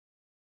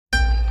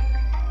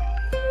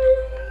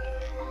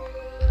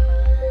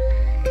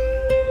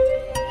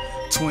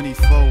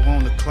24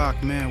 on the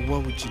clock, man,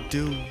 what would you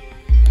do?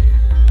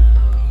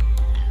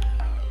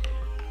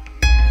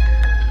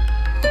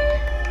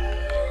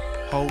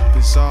 Hope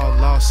is all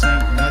lost,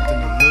 ain't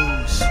nothing to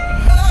lose.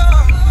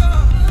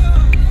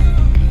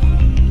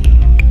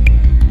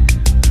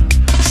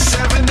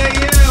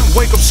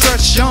 Wake up,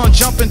 stretch, yawn,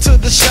 jump into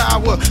the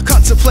shower,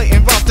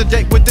 contemplating route the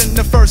date within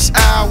the first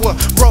hour.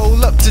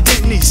 Roll up to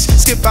Denny's,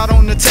 skip out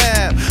on the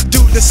tab, do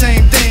the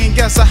same thing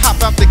as I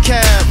hop out the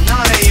cab. 9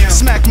 AM.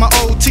 Smack my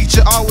old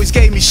teacher, always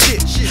gave me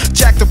shit.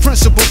 Jack the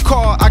principal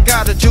car, I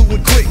gotta do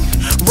it quick.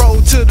 Roll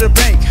to the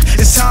bank,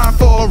 it's time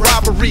for a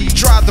robbery.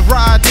 Drive the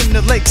ride in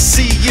the lake,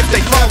 see if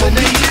they follow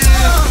me.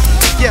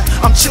 Yeah,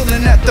 I'm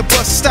chillin' at the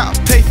bus stop.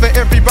 Pay for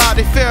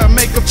everybody fare,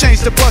 make them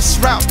change the bus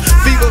route.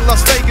 Viva Las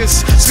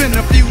Vegas, spend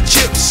a few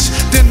chips.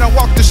 Then I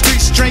walk the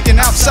streets drinking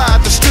outside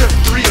the strip.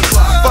 3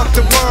 o'clock. Fuck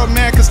the world,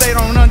 man, cause they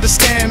don't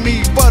understand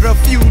me. But a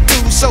few do,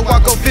 so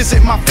I go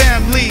visit my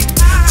family.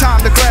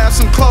 Time to grab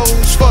some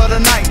clothes for the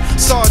night.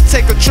 So I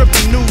take a trip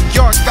to New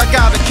York, I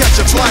gotta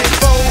catch a flight.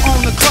 4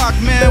 on the clock,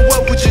 man,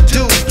 what would you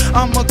do?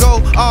 I'ma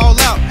go all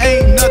out,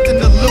 ain't nothing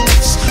to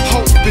lose.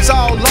 Hope is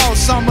all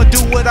lost, I'ma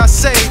do what I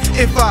say.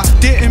 If I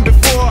didn't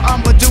before,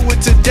 I'ma do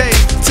it today.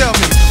 Tell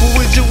me, what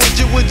would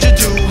you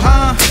do,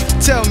 huh?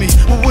 Tell me,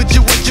 what would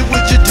you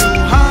do,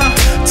 huh?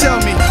 Tell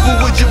me, what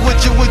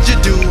would you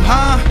do,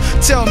 huh?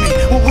 Tell me,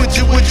 what would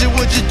you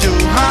do,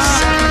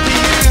 huh?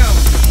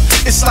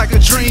 It's like a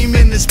dream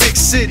in this big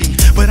city,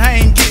 but I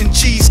ain't getting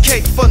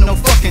cheesecake for no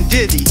fucking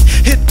ditty.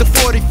 Hit the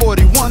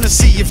 40-40, wanna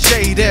see if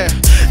Jay there.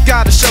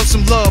 Gotta show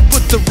some love,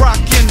 put the rock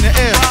in the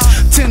air.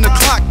 10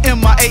 o'clock,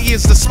 MIA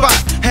is the spot.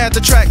 Had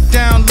to track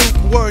down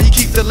Luke where he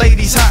keep the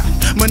ladies hot.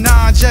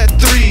 Menage at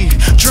 3,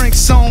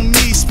 drinks on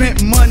me.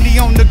 Spent money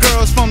on the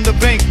girls from the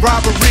bank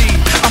robbery.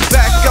 I'm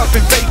back up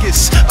in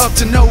Vegas, up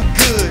to no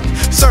good.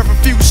 Serve a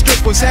few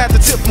strippers, had to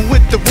tip them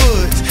with the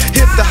woods.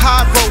 Hit the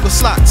high roller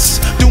slots,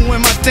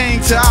 doing my thing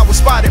till I was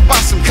spotted by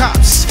some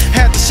cops.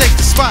 Had to shake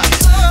the spot,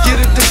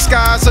 get a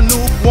disguise, a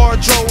new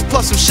wardrobe,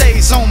 plus some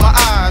shades on my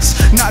eyes.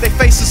 Now they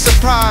face a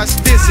surprise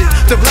visit,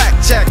 the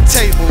blackjack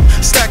table.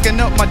 Stacking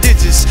up my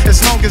digits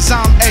as long as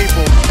I'm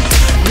able.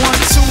 1,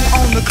 2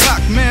 on the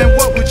clock, man,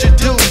 what would you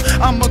do?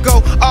 I'ma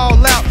go all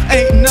out,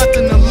 ain't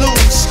nothing to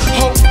lose.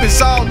 Hope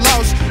is all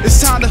lost,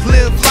 it's time to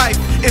live life.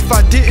 If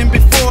I didn't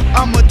before,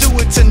 I'ma do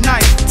it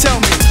tonight. Tell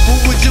me,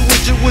 what would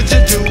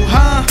you do,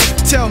 huh?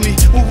 Tell me,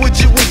 what would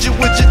you do,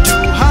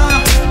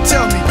 huh?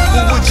 Tell me,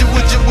 what would you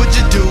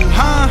do,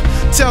 huh?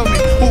 Tell me,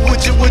 what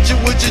would you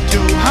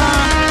do,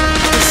 huh?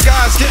 The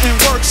guys didn't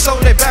work, so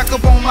they back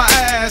up on my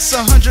ass.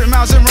 100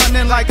 miles and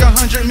running like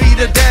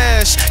 100-meter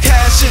dash.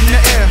 Cash in the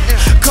air,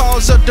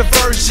 cause of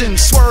diversion.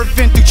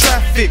 Swerving through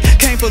traffic,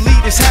 can't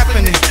believe it's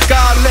happening.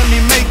 God let me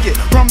make it,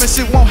 promise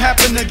it won't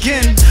happen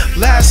again.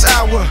 Last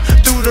hour,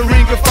 through the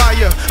ring of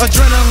fire.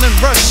 Adrenaline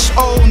rush,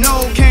 oh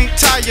no, can't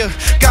tire.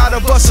 Gotta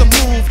bust a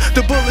move,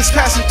 the bullets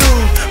passing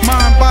through.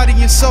 Mind, body,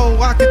 and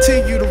soul, I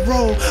continue to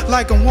roll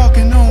like I'm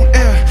walking on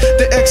air.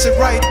 The exit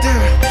right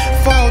there,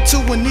 fall to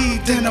a knee,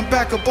 then I'm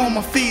back up on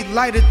my feet.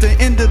 Light at the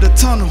end of the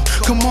tunnel,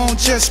 come on,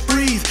 just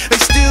breathe. They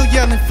still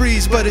yelling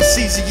freeze, but it's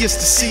easiest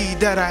to see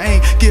that I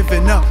ain't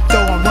giving up,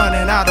 though I'm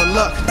running out of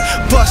luck.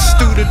 Bust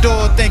through the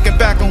door, thinking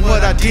back on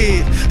what I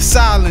did.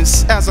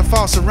 Silence as I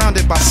fall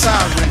surrounded by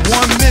sirens.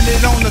 1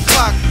 minute on the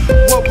clock,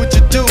 what would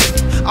you do?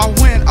 I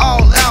went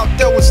all out,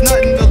 there was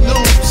nothing to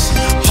lose.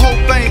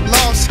 Hope ain't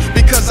lost,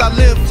 because I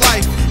live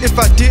life. If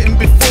I didn't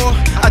before,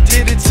 I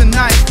did it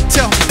tonight.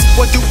 Tell me,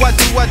 what do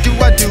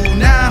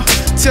now?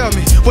 Tell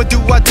me, what do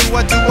now?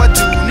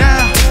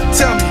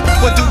 Tell me,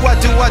 what do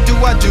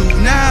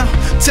now?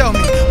 Tell me,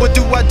 what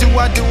do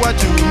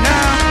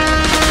now?